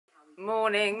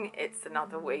morning, it's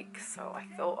another week, so I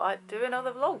thought I'd do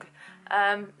another vlog.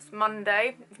 It's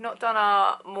Monday. We've not done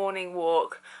our morning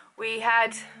walk. We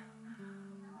had,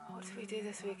 what did we do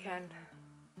this weekend?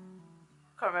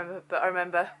 Can't remember, but I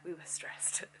remember we were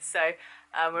stressed. So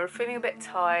we were feeling a bit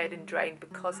tired and drained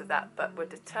because of that, but we're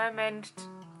determined to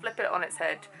flip it on its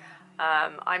head.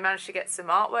 I managed to get some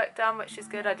artwork done, which is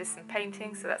good. I did some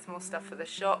painting, so that's more stuff for the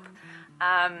shop.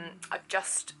 I've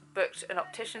just booked an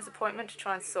optician's appointment to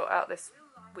try and sort out this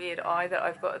weird eye that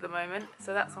I've got at the moment,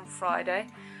 so that's on Friday.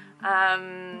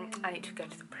 I need to go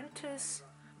to the printers.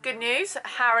 Good news,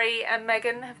 Harry and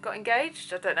Meghan have got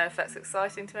engaged. I don't know if that's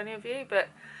exciting to any of you, but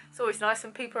it's always nice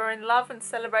when people are in love and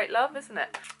celebrate love, isn't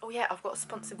it? Oh yeah, I've got a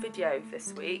sponsored video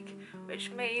this week,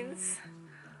 which means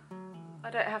I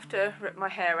don't have to rip my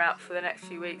hair out for the next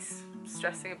few weeks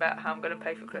stressing about how I'm going to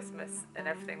pay for Christmas and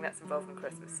everything that's involved in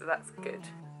Christmas, so that's good.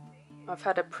 I've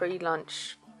had a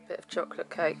pre-lunch bit of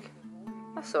chocolate cake.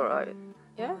 That's alright,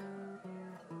 yeah?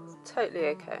 It's totally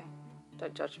okay.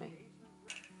 Don't judge me.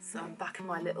 So I'm back in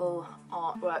my little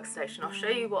art workstation. I'll show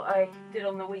you what I did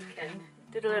on the weekend.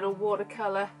 Did a little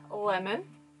watercolour lemon.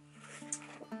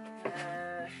 Oh,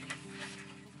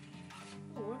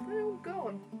 where have they all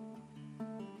gone?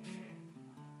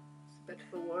 It's a bit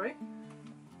of a worry.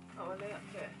 Oh, are they up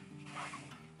here?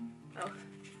 Oh,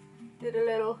 did a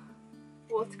little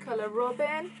watercolour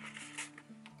robin.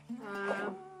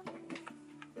 A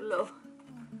little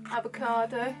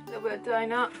avocado, a little bit of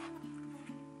donut.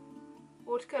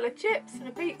 Watercolour chips and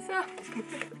a pizza.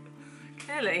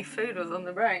 Clearly food was on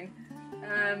the brain.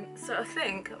 So I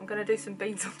think I'm going to do some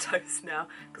beans on toast now,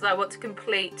 because I want to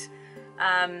complete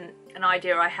an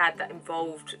idea I had that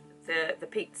involved the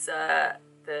pizza,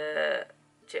 the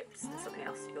chips and something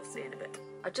else you'll see in a bit.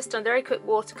 I've just done a very quick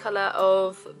watercolour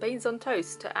of beans on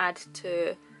toast to add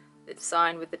to the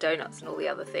design with the donuts and all the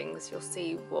other things. You'll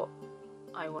see what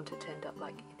I want it to end up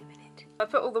like in a minute. I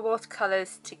put all the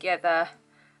watercolours together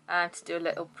to do a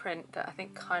little print that I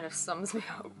think kind of sums me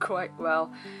up quite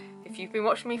well. If you've been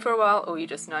watching me for a while, or you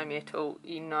just know me at all,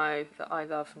 you know that I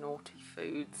love naughty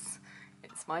foods.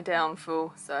 It's my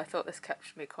downfall, so I thought this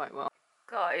captured me quite well.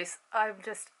 Guys, I'm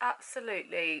just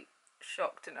absolutely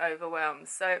shocked and overwhelmed.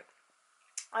 So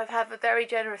I've had a very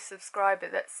generous subscriber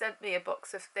that sent me a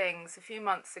box of things a few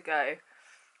months ago.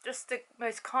 Just the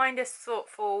most kindest,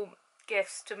 thoughtful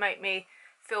gifts to make me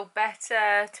feel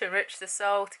better, to enrich the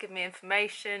soul, to give me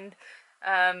information,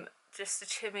 just to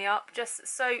cheer me up. Just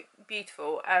so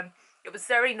beautiful. It was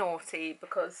very naughty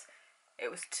because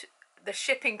it was the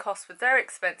shipping costs were very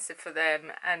expensive for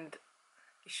them, and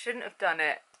we shouldn't have done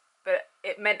it, but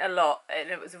it meant a lot and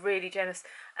it was really generous.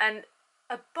 And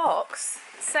a box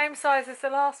same size as the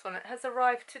last one, it has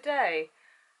arrived today,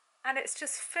 and it's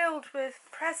just filled with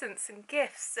presents and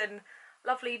gifts and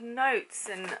lovely notes,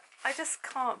 and I just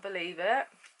can't believe it.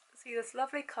 See this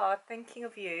lovely card, thinking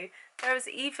of you. There was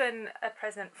even a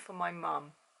present for my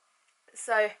mum.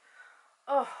 So,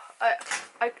 oh,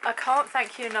 I can't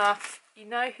thank you enough. You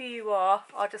know who you are.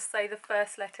 I'll just say the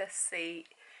first letter, C.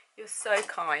 You're so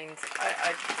kind.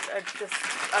 I'm just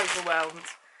overwhelmed.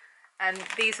 And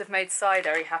these have made Cy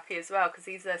very happy as well, because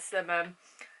these are some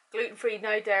gluten-free,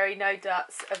 no dairy, no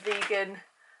nuts, a vegan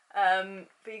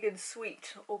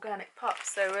sweet organic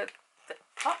pups. So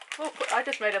I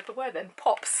just made up a word then,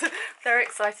 pops. They're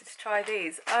excited to try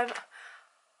these.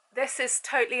 This is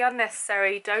totally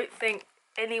unnecessary. Don't think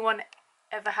anyone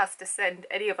ever has to send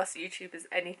any of us YouTubers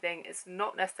anything. It's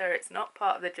not necessary, it's not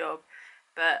part of the job,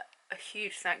 but a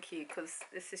huge thank you, because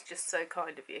this is just so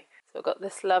kind of you. So I've got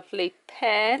this lovely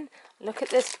pen. Look at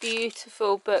this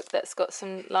beautiful book that's got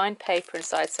some lined paper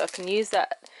inside, so I can use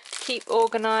that to keep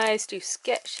organised, do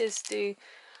sketches, do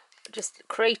just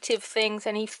creative things,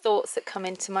 any thoughts that come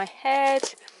into my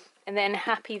head, and then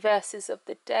happy verses of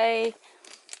the day.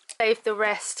 Save the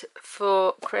rest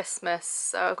for Christmas,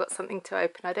 so I've got something to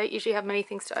open. I don't usually have many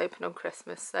things to open on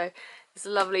Christmas, so it's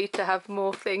lovely to have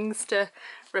more things to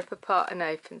rip apart and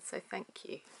open, so thank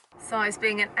you. Si's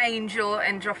being an angel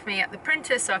and dropped me at the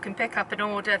printer so I can pick up an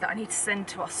order that I need to send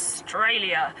to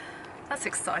Australia. That's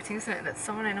exciting, isn't it, that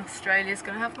someone in Australia is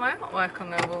going to have my artwork on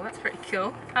their wall. That's pretty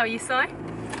cool. How are you, Si?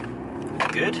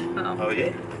 Good. Oh. How are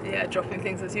you? Yeah, dropping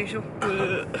things as usual.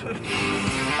 Oh!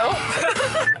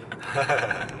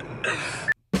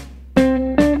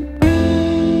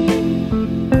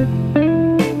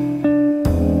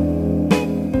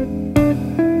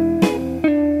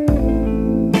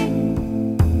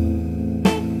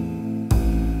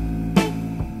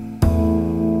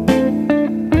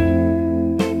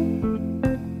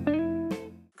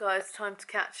 guys, time to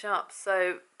catch up.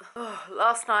 So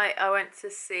last night I went to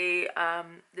see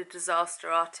The Disaster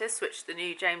Artist, which is the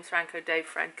new James Franco, Dave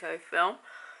Franco film.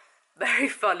 Very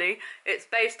funny. It's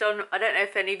based on, I don't know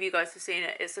if any of you guys have seen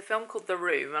it, it's a film called The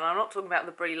Room, and I'm not talking about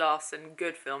the Brie Larson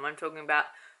good film, I'm talking about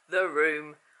The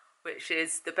Room, which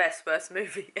is the best worst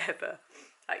movie ever.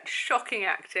 Like, shocking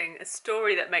acting, a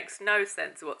story that makes no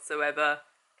sense whatsoever,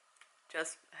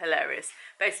 just hilarious.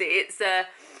 Basically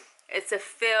it's a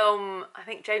film, I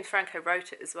think James Franco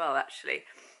wrote it as well actually,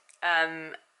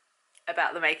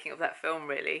 about the making of that film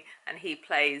really, and he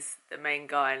plays the main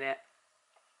guy in it.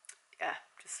 Yeah,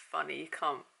 just funny, you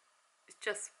can't, it's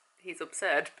just, he's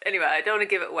absurd. Anyway, I don't want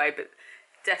to give it away, but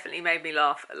definitely made me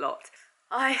laugh a lot.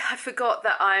 I forgot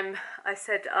that I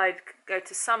said I'd go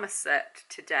to Somerset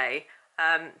today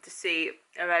to see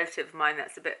a relative of mine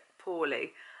that's a bit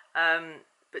poorly.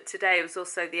 But today was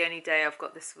also the only day I've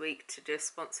got this week to do a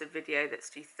sponsored video that's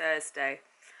due Thursday.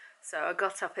 So I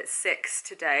got up at 6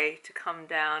 today to come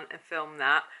down and film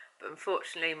that. But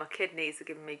unfortunately my kidneys are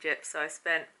giving me jip, so I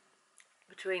spent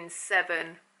between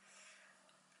 7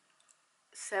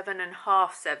 and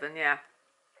half 7, yeah,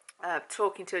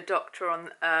 talking to a doctor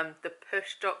on the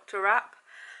Push Doctor app.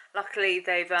 Luckily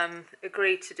they've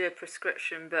agreed to do a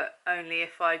prescription, but only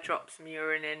if I drop some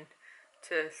urine in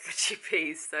to the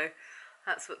GPs, so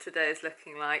that's what today is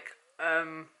looking like.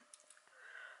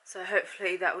 So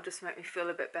hopefully that will just make me feel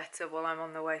a bit better while I'm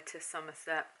on the way to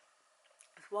Somerset.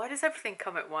 Why does everything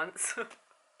come at once?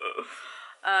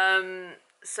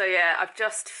 So yeah, I've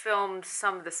just filmed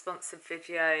some of the sponsored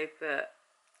video, but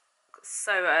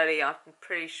so early I'm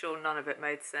pretty sure none of it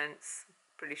made sense.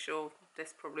 Pretty sure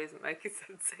this probably isn't making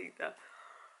sense either.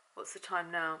 What's the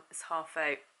time now? It's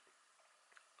 8:30.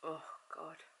 Oh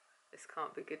god, this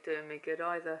can't be good, doing me good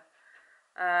either.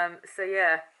 So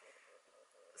yeah,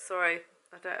 sorry,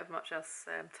 I don't have much else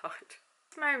to say, I'm tired.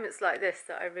 It's moments like this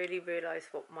that I really realise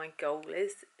what my goal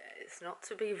is. It's not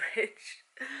to be rich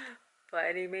by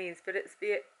any means, but it's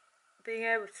being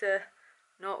able to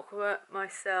not work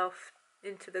myself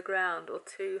into the ground or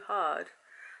too hard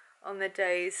on the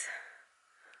days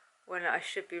when I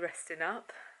should be resting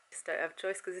up. I just don't have a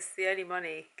choice because it's the only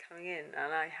money coming in,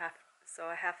 and I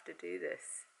have to do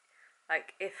this.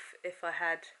 Like, if I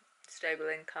had stable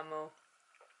income or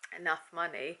enough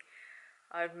money,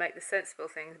 I would make the sensible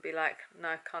thing to be like, no,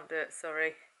 I can't do it,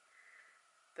 sorry.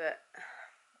 But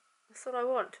that's what I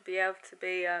want, to be able to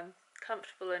be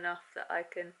comfortable enough that I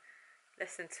can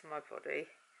listen to my body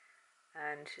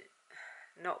and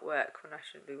not work when I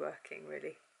shouldn't be working,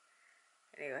 really.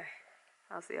 Anyway,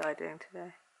 how's the eye doing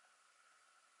today?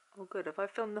 Oh good, have I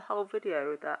filmed the whole video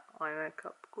with that eye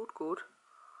makeup? Good, good.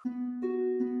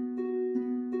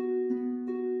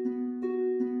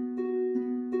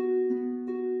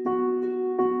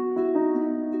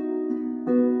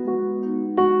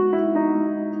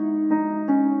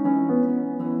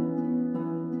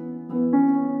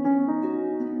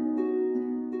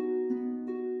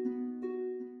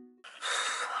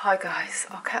 Hi guys,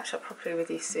 I'll catch up properly with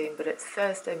you soon, but it's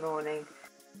Thursday morning.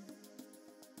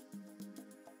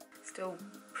 Still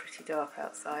pretty dark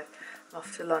outside. I'm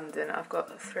off to London. I've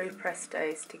got 3 press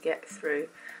days to get through.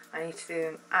 I need to do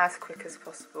them as quick as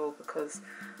possible because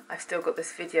I've still got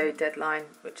this video deadline,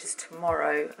 which is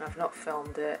tomorrow, and I've not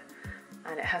filmed it,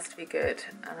 and it has to be good,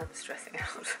 and I'm stressing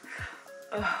out.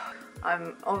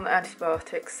 I'm on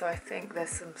antibiotics, so I think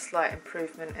there's some slight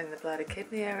improvement in the bladder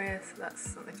kidney area, so that's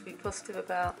something to be positive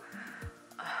about.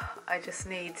 I just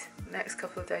need the next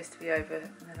couple of days to be over,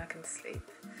 and then I can sleep.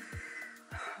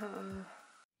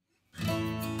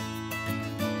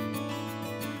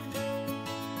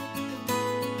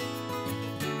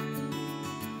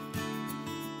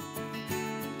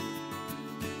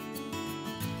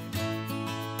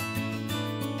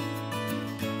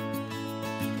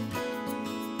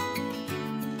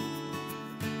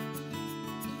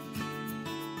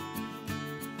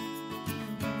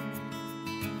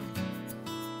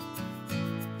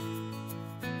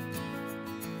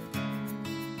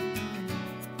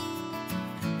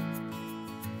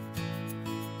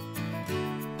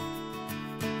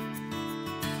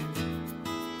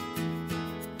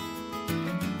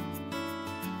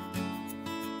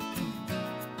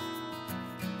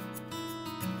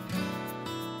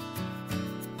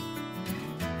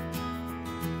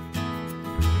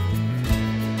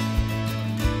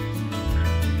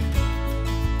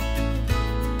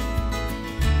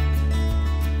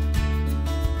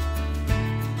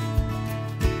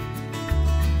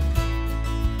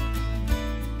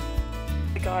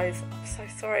 Guys, I'm so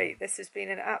sorry, this has been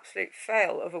an absolute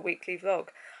fail of a weekly vlog.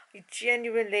 I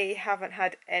genuinely haven't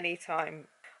had any time.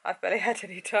 I've barely had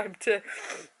any time to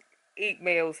eat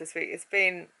meals this week. It's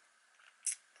been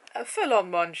a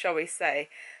full-on one, shall we say.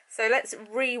 So let's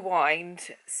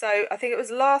rewind. So I think it was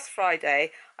last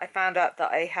Friday I found out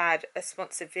that I had a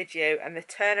sponsored video, and the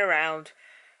turnaround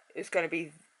was going to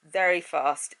be very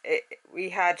fast.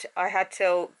 I had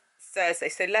till Thursday,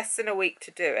 so less than a week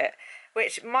to do it,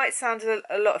 which might sound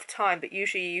a lot of time, but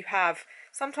usually you have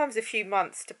sometimes a few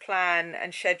months to plan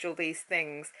and schedule these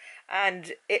things,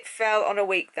 and it fell on a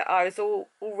week that I was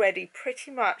already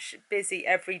pretty much busy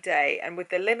every day, and with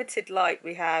the limited light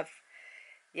we have,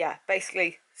 yeah,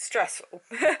 basically stressful.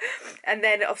 And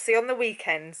then obviously on the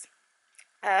weekends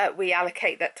we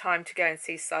allocate that time to go and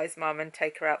see Si's mum and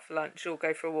take her out for lunch or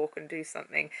go for a walk and do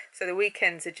something. So the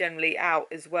weekends are generally out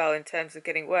as well in terms of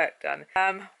getting work done.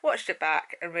 Watched it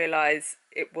back and realised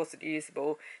it wasn't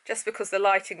usable just because the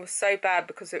lighting was so bad,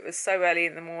 because it was so early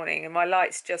in the morning and my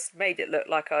lights just made it look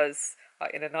like I was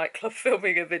like in a nightclub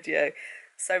filming a video.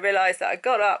 So I realised that I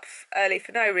got up early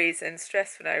for no reason,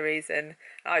 stressed for no reason,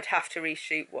 and I'd have to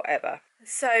reshoot whatever.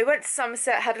 So I went to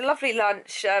Somerset, had a lovely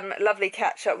lunch, lovely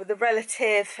catch up with a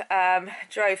relative,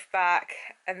 drove back,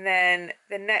 and then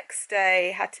the next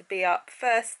day had to be up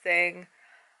first thing.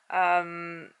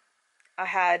 I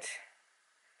had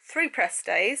 3 press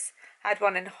days, had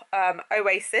one in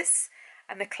Oasis,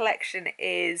 and the collection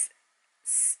is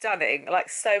stunning, like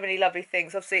so many lovely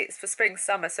things. Obviously it's for spring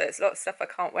summer, so it's a lot of stuff I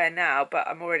can't wear now, but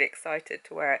I'm already excited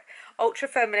to wear it. Ultra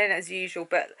feminine as usual,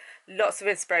 but lots of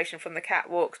inspiration from the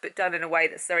catwalks, but done in a way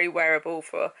that's very wearable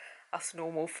for us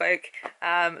normal folk.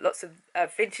 Lots of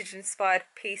vintage inspired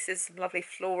pieces, some lovely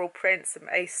floral prints, some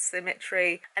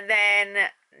asymmetry. And then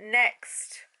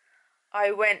next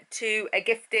I went to a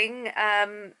gifting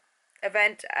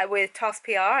event with Task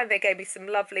PR, and they gave me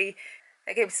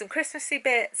some Christmassy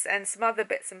bits and some other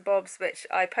bits and bobs, which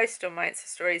I posted on my Insta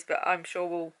stories, but I'm sure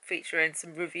will feature in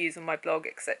some reviews on my blog,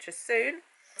 etc. soon.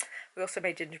 We also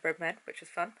made gingerbread men, which was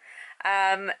fun.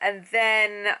 And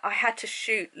then I had to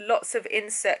shoot lots of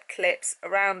insert clips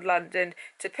around London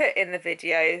to put in the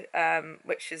video,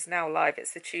 which is now live.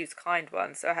 It's the Choose Kind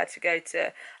one. So I had to go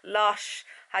to Lush,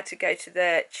 had to go to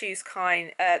the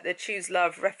the Choose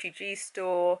Love refugee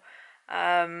store,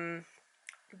 Body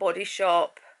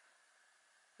Shop,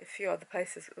 a few other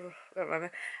places, I don't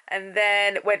remember, and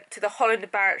then went to the Holland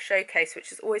 & Barrett showcase,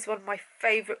 which is always one of my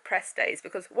favourite press days,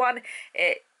 because one,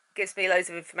 it gives me loads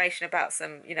of information about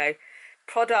some, you know,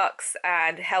 products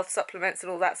and health supplements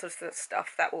and all that sort of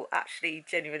stuff that will actually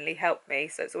genuinely help me,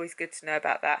 so it's always good to know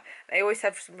about that. They always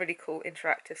have some really cool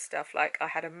interactive stuff, like I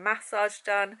had a massage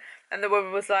done and the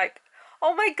woman was like,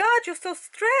 "Oh my god, you're so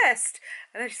stressed,"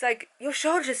 and then she's like, "Your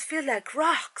shoulders feel like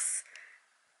rocks."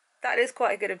 That is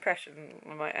quite a good impression,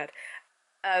 I might add.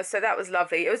 So that was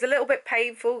lovely. It was a little bit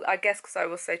painful, I guess, because I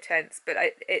was so tense, but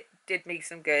it did me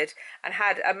some good. And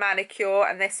had a manicure,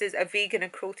 and this is a vegan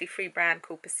and cruelty-free brand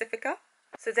called Pacifica.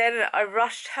 So then I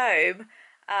rushed home,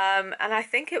 and I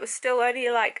think it was still only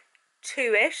like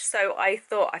 2-ish, so I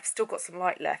thought I've still got some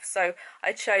light left. So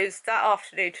I chose that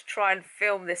afternoon to try and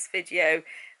film this video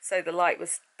so the light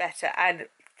was better, and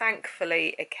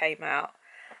thankfully it came out.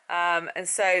 And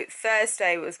so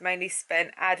Thursday was mainly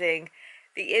spent adding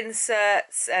the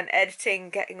inserts and editing,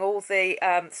 getting all the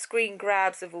screen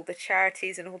grabs of all the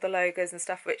charities and all the logos and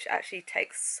stuff, which actually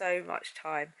takes so much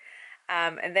time.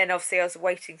 And then obviously I was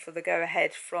waiting for the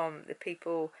go-ahead from the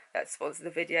people that sponsored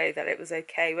the video that it was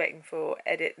okay, waiting for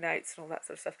edit notes and all that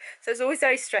sort of stuff. So it's always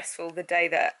very stressful the day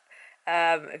that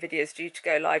a video is due to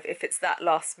go live, if it's that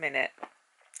last minute.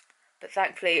 But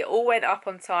thankfully it all went up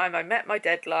on time. I met my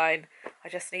deadline. I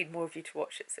just need more of you to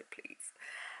watch it, so please.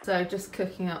 So just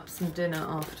cooking up some dinner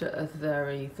after a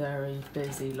very, very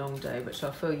busy long day, which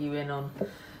I'll fill you in on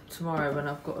tomorrow when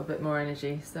I've got a bit more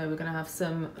energy. So we're going to have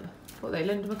some, what are they,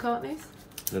 Linda McCartney's?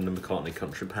 Linda McCartney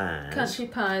country pies. Country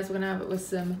pies. We're going to have it with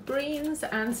some greens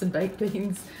and some baked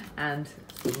beans and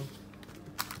some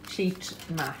cheat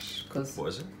mash. What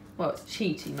is it? Well, it's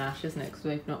cheaty mash, isn't it? Because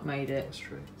we've not made it. That's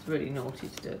true. It's really naughty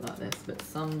to do it like this, but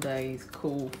some days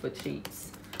call for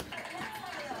cheats.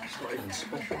 It's not even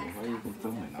special. Why are you even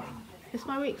filming that? It's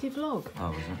my weekly vlog.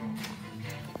 Oh, is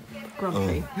it?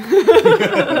 Grumpy.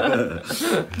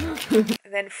 Oh.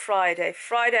 And then Friday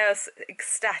I was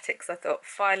ecstatic because I thought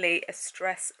finally a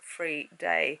stress-free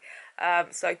day.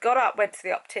 So I got up, went to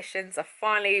the opticians. I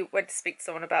finally went to speak to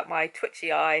someone about my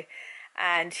twitchy eye,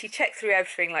 and he checked through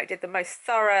everything, like did the most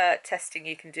thorough testing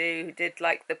you can do, did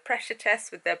like the pressure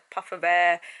test with the puff of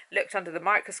air, looked under the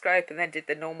microscope, and then did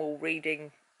the normal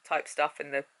reading type stuff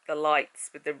in the lights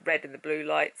with the red and the blue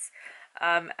lights.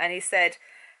 And he said,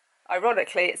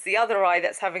 ironically, it's the other eye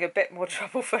that's having a bit more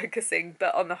trouble focusing,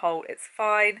 but on the whole it's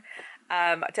fine.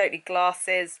 I don't need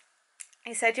glasses.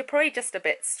 he said, you're probably just a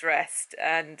bit stressed,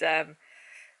 and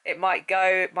it might go,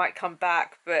 it might come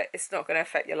back, but it's not going to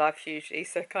affect your life hugely,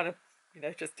 so kind of, you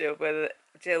know, just deal with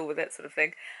it sort of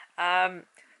thing. So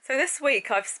this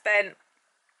week I've spent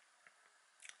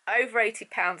over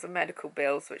 £80 on medical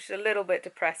bills, which is a little bit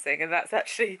depressing, and that's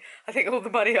actually, I think, all the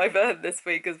money I've earned this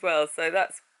week as well, so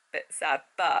that's a bit sad.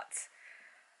 But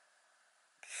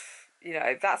you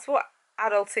know, that's what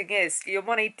adulting is. Your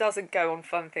money doesn't go on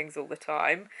fun things all the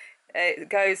time. It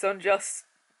goes on just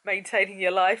maintaining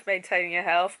your life, maintaining your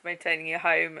health, maintaining your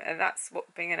home, and that's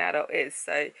what being an adult is.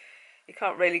 So you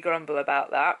can't really grumble about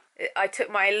that. I took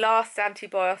my last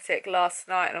antibiotic last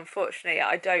night, and unfortunately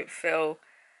I don't feel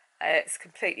it's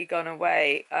completely gone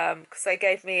away, because they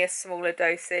gave me a smaller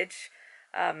dosage,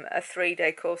 a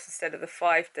 3-day course instead of the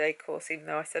 5-day course, even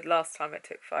though I said last time it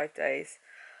took 5 days.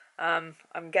 I'm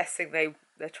guessing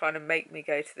they're trying to make me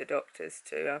go to the doctors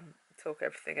to talk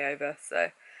everything over.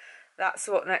 So that's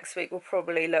what next week will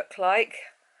probably look like.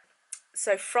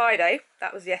 So Friday,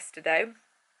 that was yesterday,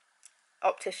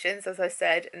 opticians, as I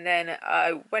said, and then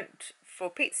I went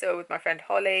for pizza with my friend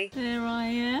Holly. Here I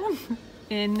am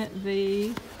in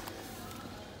the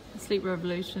Sleep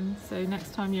Revolution. So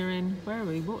next time you're in, where are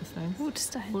we? Waterstones?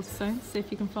 Waterstones, see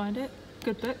if you can find it.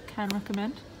 Good book, can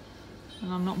recommend.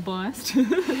 And I'm not biased.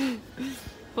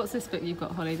 What's this book you've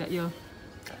got, Holly, that you're...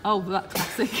 Oh, that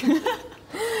classic.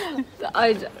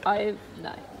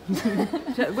 No.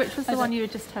 Which was the one you were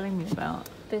just telling me about?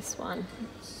 This one.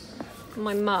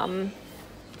 My mum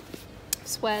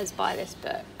swears by this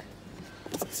book.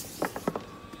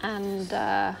 And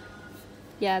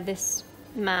yeah, this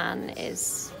man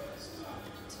is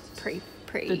pretty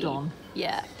The Don.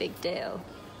 Yeah, big deal.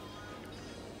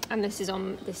 And this is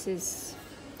on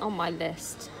my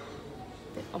list,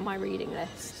 on my reading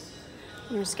list.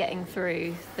 I'm just getting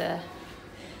through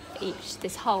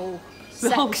this whole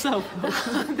section.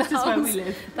 This is where we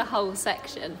live. The whole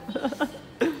section.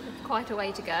 Quite a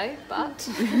way to go, but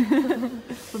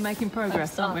we're making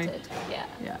progress, aren't we?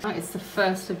 Yeah. Right, it's the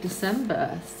 1st of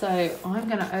December, so I'm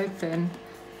going to open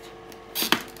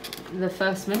the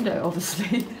first window,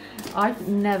 obviously. I've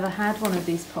never had one of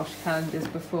these posh calendars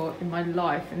before in my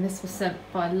life, and this was sent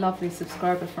by a lovely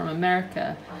subscriber from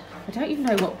America. I don't even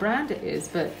know what brand it is,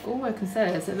 but all I can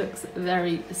say is it looks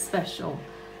very special.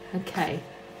 Okay,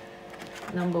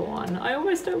 number 1. I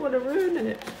almost don't want to ruin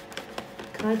it.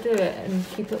 Can I do it and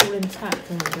keep it all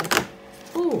intact?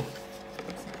 Oh,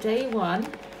 day 1.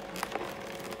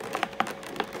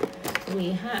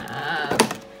 We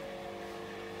have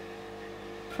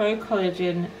Pro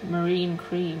Collagen Marine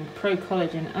Cream, Pro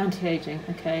Collagen Anti-Aging.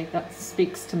 Okay, that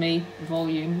speaks to me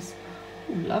volumes.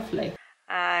 Ooh, lovely.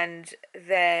 And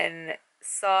then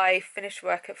Si finished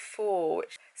work at 4,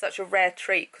 which is such a rare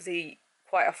treat because he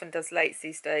quite often does lates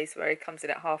these days, where he comes in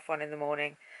at 1:30 in the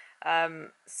morning.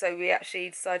 So we actually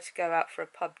decided to go out for a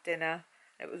pub dinner.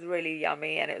 It was really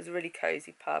yummy, and it was a really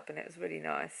cosy pub, and it was really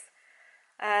nice.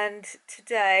 And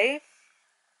today,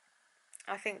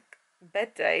 I think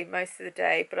bed day most of the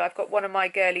day, but I've got one of my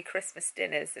girly Christmas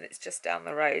dinners, and it's just down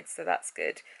the road, so that's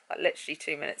good, like literally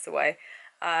 2 minutes away.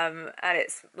 And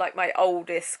it's like my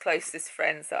oldest, closest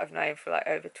friends that I've known for like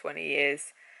over 20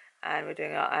 years, and we're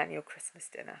doing our annual Christmas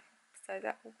dinner, so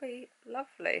that will be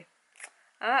lovely.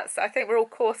 And that's, I think we're all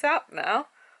caught up now.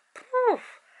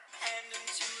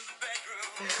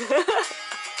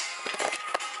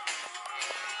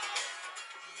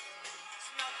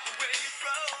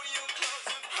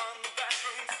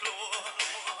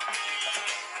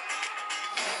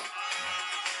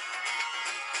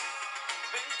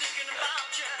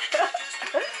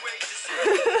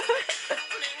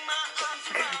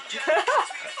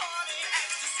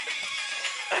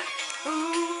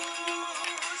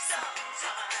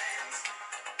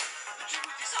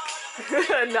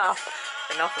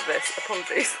 Enough of this,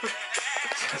 apologies.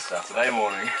 Saturday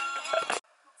morning.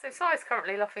 So Si's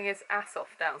currently laughing his ass off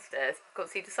downstairs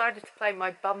because he decided to play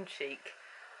my bum cheek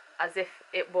as if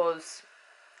it was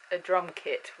a drum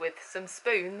kit with some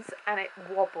spoons, and it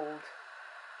wobbled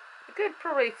a good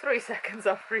probably 3 seconds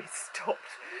after he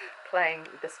stopped playing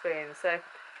with the spoons. So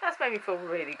that's made me feel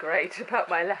really great about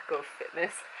my lack of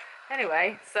fitness.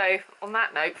 Anyway, so on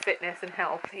that note, fitness and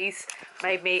health, he's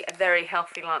made me a very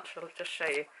healthy lunch. I'll just show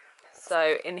you.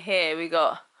 So in here we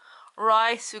got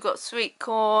rice, we've got sweet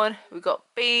corn, we've got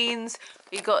beans,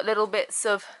 we've got little bits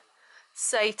of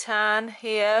seitan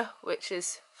here, which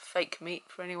is fake meat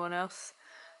for anyone else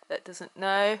that doesn't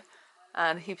know.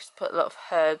 And he's put a lot of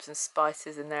herbs and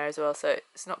spices in there as well, so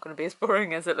it's not going to be as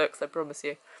boring as it looks, I promise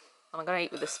you. And I'm going to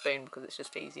eat with a spoon because it's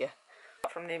just easier.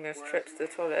 From numerous trips to the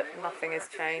toilet, nothing has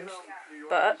changed,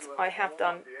 but I have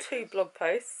done 2 blog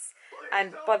posts,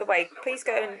 And by the way, please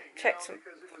go and check some...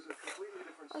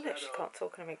 I literally can't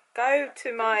talk in a minute. Go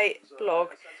to my blog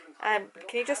and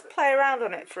can you just play around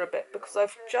on it for a bit, because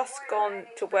I've just gone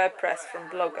to WordPress from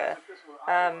Blogger.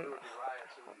 I'm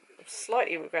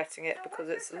slightly regretting it because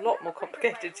it's a lot more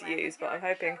complicated to use, but I'm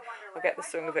hoping I'll get the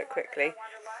swing of it quickly.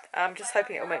 I'm just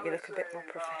hoping it'll make me look a bit more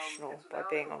professional by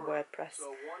being on WordPress.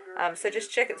 So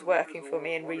just check it's working for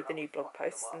me and read the new blog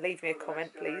posts and leave me a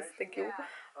comment, please. Thank you.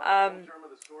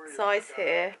 Si's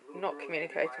here, not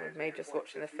communicating with me, just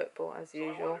watching the football as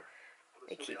usual.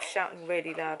 He keeps shouting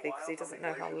really loudly because he doesn't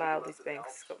know how loud he's being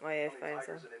because he's got my earphones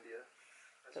on.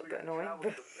 A little bit annoying,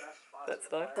 but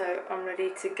that's life. So I'm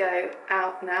ready to go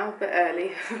out now, a bit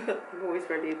early. I'm always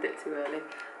ready a bit too early.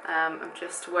 I'm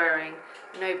just wearing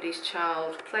Nobody's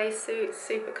Child play suit,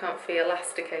 super comfy,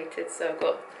 elasticated, so I've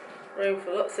got room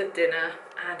for lots of dinner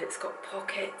and it's got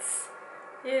pockets.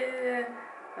 Yeah.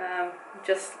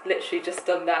 Literally just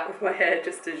done that with my hair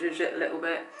just to zhuzh it a little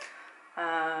bit.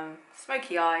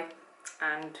 Smoky eye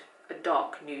and a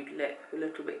dark nude lip, a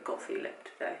little bit gothy lip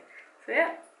today. So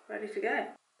yeah, ready to go.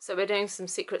 So we're doing some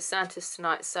Secret Santas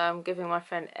tonight, so I'm giving my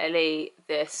friend Ellie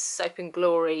this Soap and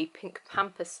Glory pink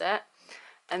pamper set.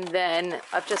 And then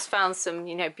I've just found some,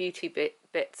 you know, beauty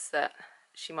bits that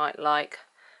she might like.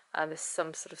 There's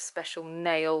some sort of special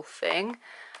nail thing,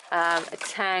 a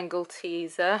tangle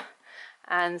teaser,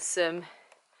 and some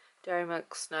Dairy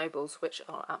Milk Snowballs, which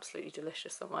are absolutely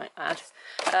delicious, I might add.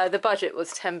 The budget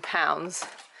was £10, so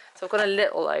I've got a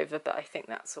little over, but I think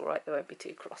that's all right. They won't be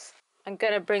too cross. I'm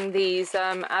going to bring these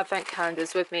advent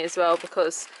calendars with me as well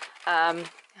because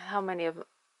how many of them?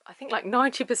 I think like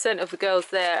 90% of the girls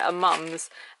there are mums,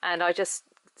 and I just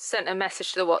sent a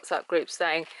message to the WhatsApp group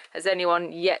saying, has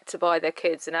anyone yet to buy their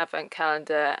kids an advent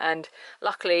calendar? And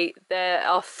luckily there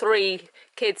are 3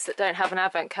 kids that don't have an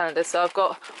advent calendar, so I've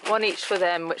got one each for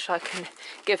them which I can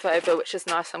give over, which is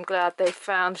nice. I'm glad they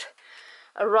found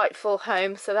a rightful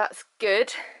home, so that's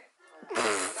good.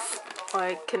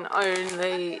 I can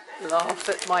only laugh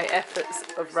at my efforts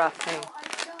of wrapping.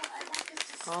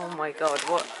 Oh my god,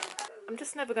 what? I'm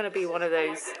just never going to be one of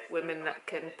those women that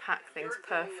can pack things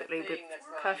perfectly with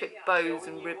perfect bows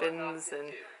and ribbons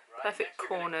and perfect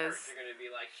corners.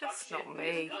 Just not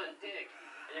me.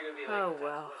 Oh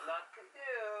well.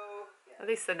 At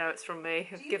least they know it's from me.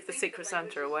 Give the Secret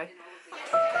Santa away.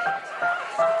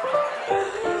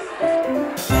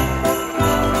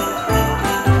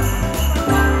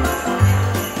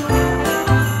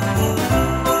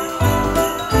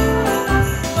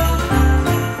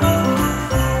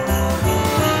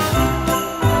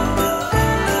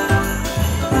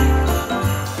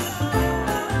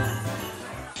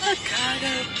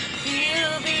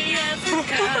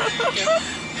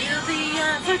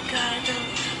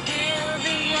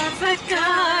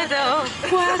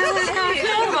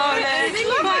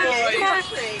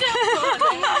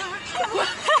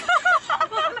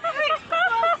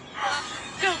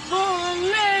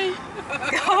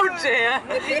 Oh dear,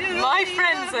 my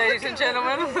friends, ladies and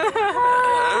gentlemen.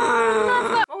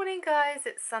 Morning guys,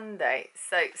 it's Sunday.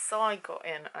 So I got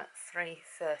in at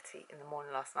 3:30 in the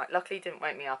morning last night. Luckily he didn't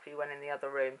wake me up, he went in the other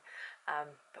room.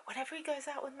 But whenever he goes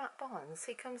out with Matt Barnes,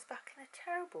 he comes back in a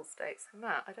terrible state. So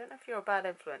Matt, I don't know if you're a bad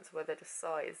influence or whether just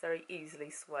Si is very easily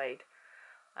swayed.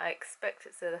 I expect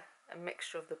it's a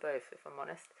mixture of the both, if I'm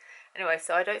honest. Anyway,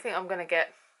 so I don't think I'm going to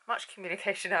get much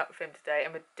communication out of him today,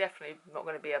 and we're definitely not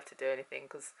going to be able to do anything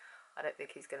because I don't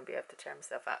think he's going to be able to tear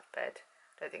himself out of bed.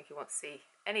 I don't think he wants to see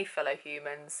any fellow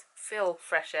humans, feel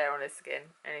fresh air on his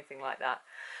skin, anything like that.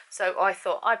 So I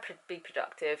thought I'd be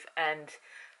productive and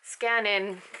scan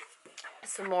in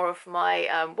some more of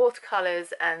my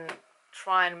watercolours and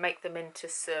try and make them into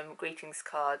some greetings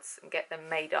cards and get them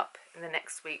made up in the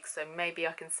next week, so maybe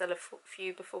I can sell a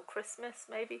few before Christmas,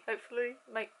 maybe, hopefully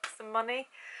make some money.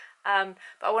 But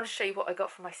I want to show you what I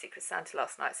got from my Secret Santa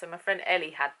last night. So my friend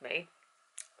Ellie had me,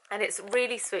 and it's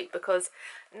really sweet because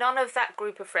none of that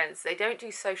group of friends, they don't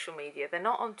do social media, they're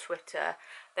not on Twitter,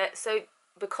 so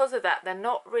because of that they're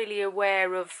not really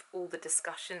aware of all the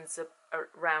discussions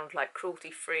around like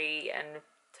cruelty free and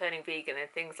turning vegan and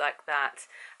things like that.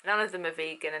 None of them are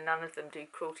vegan and none of them do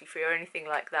cruelty free or anything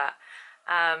like that,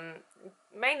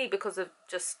 mainly because of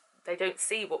just they don't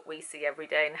see what we see every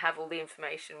day and have all the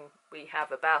information we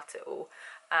have about it all.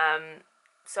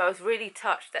 So I was really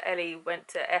touched that Ellie went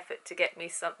to effort to get me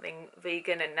something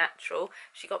vegan and natural.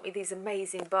 She got me these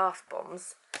amazing bath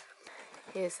bombs.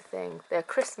 Here's the thing, they're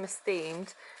Christmas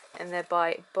themed and they're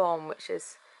by Bomb, which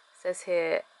is, says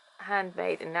here,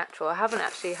 handmade and natural. I haven't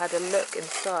actually had a look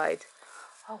inside.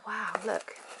 Oh wow,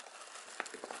 look.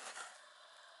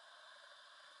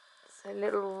 It's a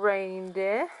little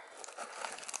reindeer,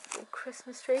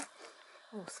 Christmas tree.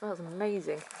 Oh, it smells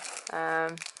amazing.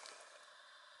 That's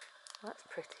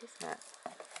pretty, isn't it?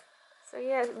 So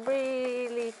yeah, it's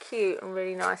really cute and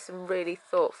really nice and really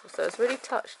thoughtful. So I was really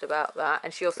touched about that.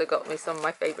 And she also got me some of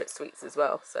my favourite sweets as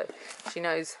well. So she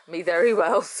knows me very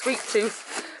well, sweet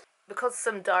tooth. Because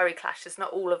some diary clashes,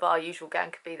 not all of our usual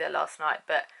gang could be there last night.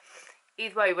 But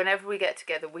either way, whenever we get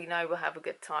together, we know we'll have a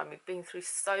good time. We've been through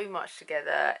so much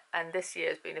together. And this year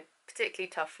has been a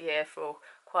particularly tough year for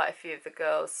quite a few of the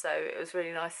girls. So it was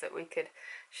really nice that we could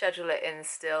schedule it in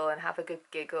still and have a good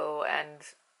giggle.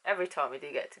 And every time we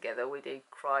do get together, we do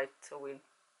cry till we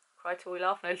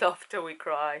laugh, no, laugh till we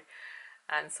cry,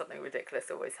 and something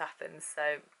ridiculous always happens.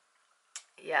 So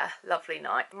yeah, lovely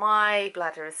night. My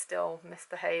bladder is still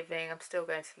misbehaving. I'm still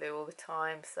going to loo all the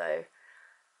time, so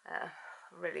I'm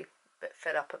really a bit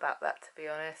fed up about that, to be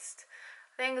honest.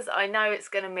 Things I know it's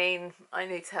going to mean I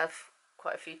need to have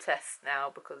quite a few tests now,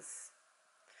 because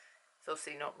it's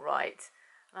obviously not right.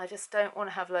 I just don't want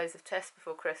to have loads of tests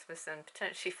before Christmas and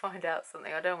potentially find out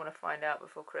something I don't want to find out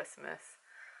before Christmas.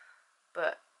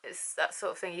 But it's that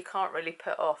sort of thing you can't really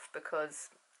put off, because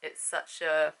it's such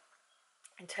a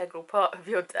integral part of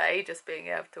your day, just being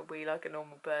able to wee like a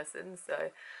normal person.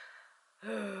 So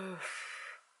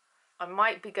I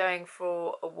might be going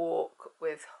for a walk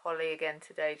with Holly again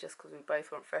today, just because we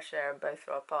both want fresh air and both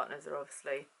of our partners are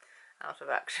obviously out of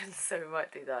action, so we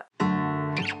might do that.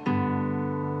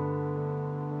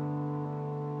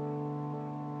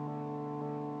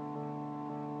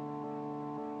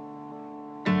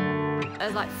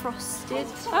 Like frosted.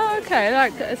 Oh, okay,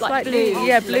 like it's like blue, blue,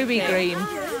 yeah, bluey looking. green.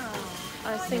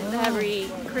 I think they're very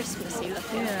Christmassy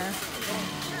looking. Yeah.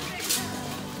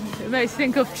 It makes you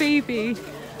think of Phoebe.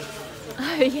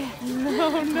 Oh yeah.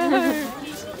 Oh no.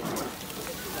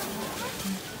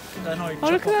 Oh,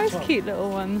 look at those cute little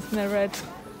ones, and they're red.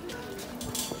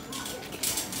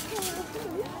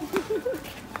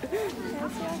 Yeah,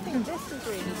 see, I think this is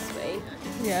really sweet.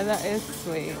 Yeah, that is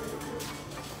sweet.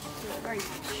 Very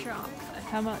sharp.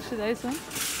 How much are those ones?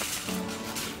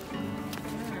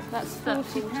 That's £40.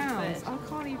 £40. I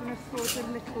can't even afford a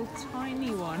little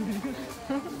tiny one.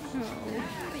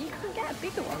 But you can get a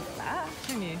bigger one for that.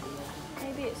 Can you?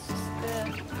 Maybe it's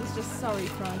just Sorry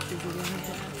prices again.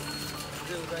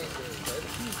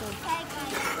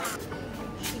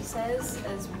 She says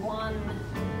as one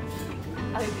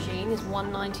aubergine is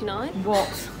 $1.99.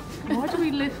 What? Why do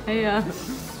we live here?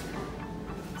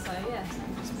 So yeah,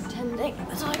 I'm just pretending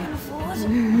that I can afford. I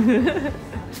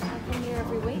come here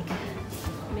every week.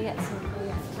 Let me get some.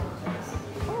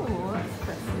 Oh,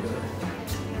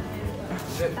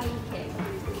 that's Baking.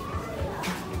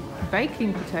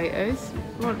 baking potatoes.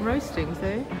 You want roasting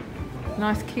too?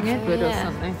 Nice King Edward or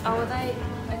something. Oh, are they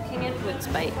a King Edward's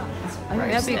bake? I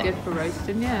think that'd be good for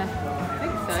roasting, yeah. I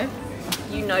think so.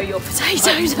 You know your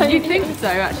potatoes, don't You think so,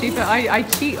 actually, but I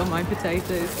cheat on my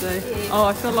potatoes, so... Oh,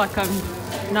 I feel like I'm...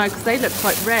 No, because they look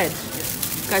quite red.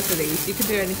 Go for these. You can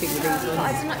do anything with these ones.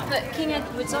 I don't know, but King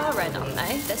Edwards are red, aren't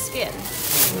they? Their skin.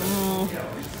 Oh.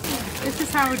 This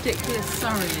is how ridiculous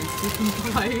Surrey is. You can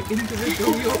buy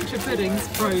individual Yorkshire puddings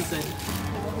frozen.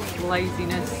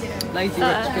 Laziness. Lazy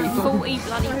rich people. 40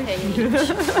 bloody p.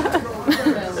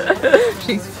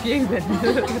 She's fuming.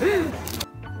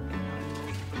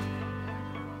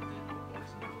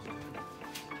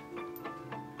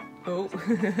 Oh.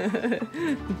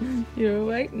 You're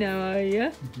awake now, are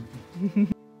you?